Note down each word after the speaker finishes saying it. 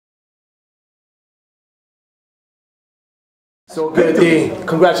So good, D.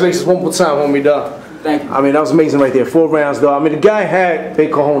 Congratulations one more time, homie, dog. Thank you. I mean, that was amazing right there. 4 rounds, though. I mean, the guy had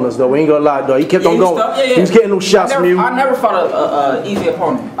big cojones, though. We ain't gonna lie, though. He kept on going. He was getting those shots from you. I never fought an easy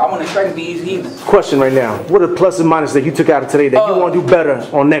opponent. I want to try to be easy either. Question right now. What are the plus and minus that you took out of today that you want to do better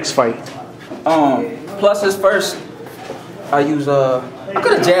on next fight? Pluses first, I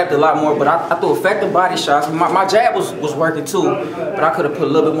could have jabbed a lot more, but I threw effective body shots. My jab was working too, but I could have put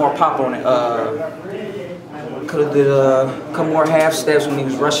a little bit more pop on it. Could have did a couple more half steps when he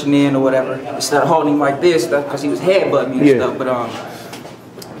was rushing in or whatever, instead of holding him like this, because he was headbutting me and stuff.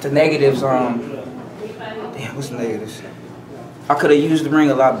 But the negatives, damn, what's the negatives? I could have used the ring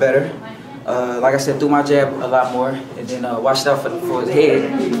a lot better. Like I said, threw my jab a lot more, and then watched out for his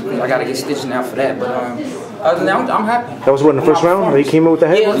head, because I got to get stitched now for that. But other than that, I'm happy. That was what, in the first round? He came in with the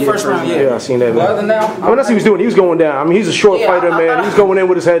head? Yeah, the first round, yeah. Yeah, I seen that, man. But other than that, I mean, that's what he was doing. He was going down. I mean, he's a short fighter, man. He's going in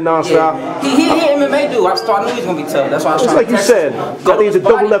with his head nonstop. Yeah. He MMA dude. I knew he was going to be tough. That's why I was trying to like you said, I think it's a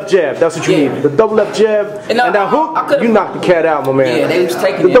double left jab. That's what you need. The double left jab and that hook, you knocked the cat out, my man. Yeah, they was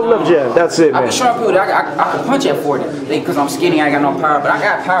taking the double left jab. That's it, man. I be showing people that I can punch at 40 because I'm skinny. I ain't got no power, but I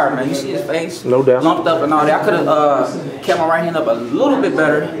got power, man. You see his face? No doubt. Lumped up and all that. I could have kept my right hand up a little bit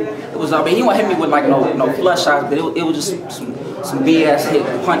better. It was, I mean, he wouldn't hit me with like no flush shots, but it was just some BS hit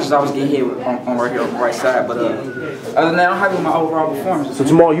punches I was getting hit on right here on the right side. But other than that, I'm happy with my overall performance. So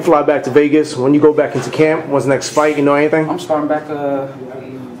tomorrow you fly back to Vegas. When you go back into camp, when's the next fight? You know anything? I'm starting back. I'm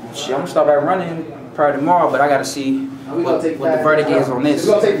gonna start back running probably tomorrow, but I gotta see what the verdict is on this.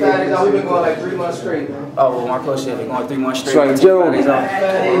 We're gonna take Fridays off. We've been going like 3 months straight. Oh, well, my coach said they're going 3 months straight. Sorry, Gerald.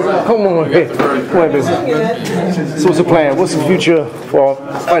 Come on, man. Come on, man. So what's the plan? What's the future for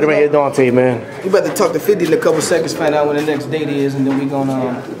fighter right here, Donte, man? We about to talk to 50 in a couple seconds, find out when the next date is, and then we're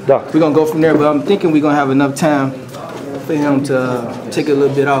gonna go from there. But I'm thinking we're gonna have enough time for him to take a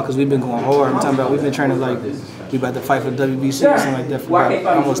little bit out because we've been going hard. I'm talking about we've been training like we about to fight for the WBC or something like that for about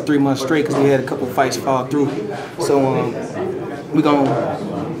almost 3 months straight because we had a couple fights fall through. So we're gonna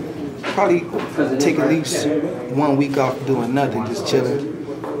probably take at least 1 week off doing nothing, just chilling.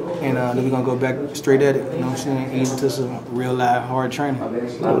 And then we're gonna go back straight at it, you know what I'm saying? Ease into some real live hard training.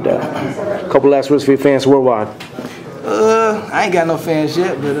 No doubt. Couple last words for your fans worldwide. I ain't got no fans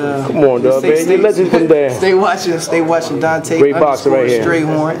yet, but come on, dog, man. You're legend from there. Stay watching Donte Great boxer right here.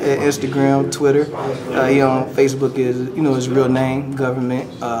 Strayhorn at Instagram, Twitter. He on Facebook is his real name, government.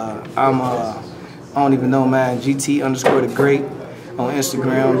 I don't even know mine. GT_the Great on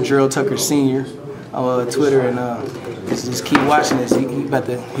Instagram. Gerald Tucker Sr. on Twitter, and just keep watching this. He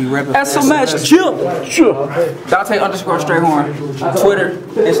repping. That's so much. Chill. Donte_Strayhorn. Twitter,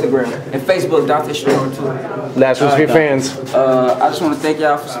 Instagram, and Facebook. Donte Strayhorn too. Last words for your fans. I just want to thank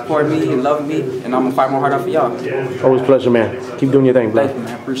y'all for supporting me and loving me, and I'm gonna fight more hard out for y'all. Always a pleasure, man. Keep doing your thing, bro. Thank you,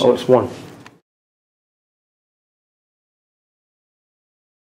 man. Appreciate it. It's one.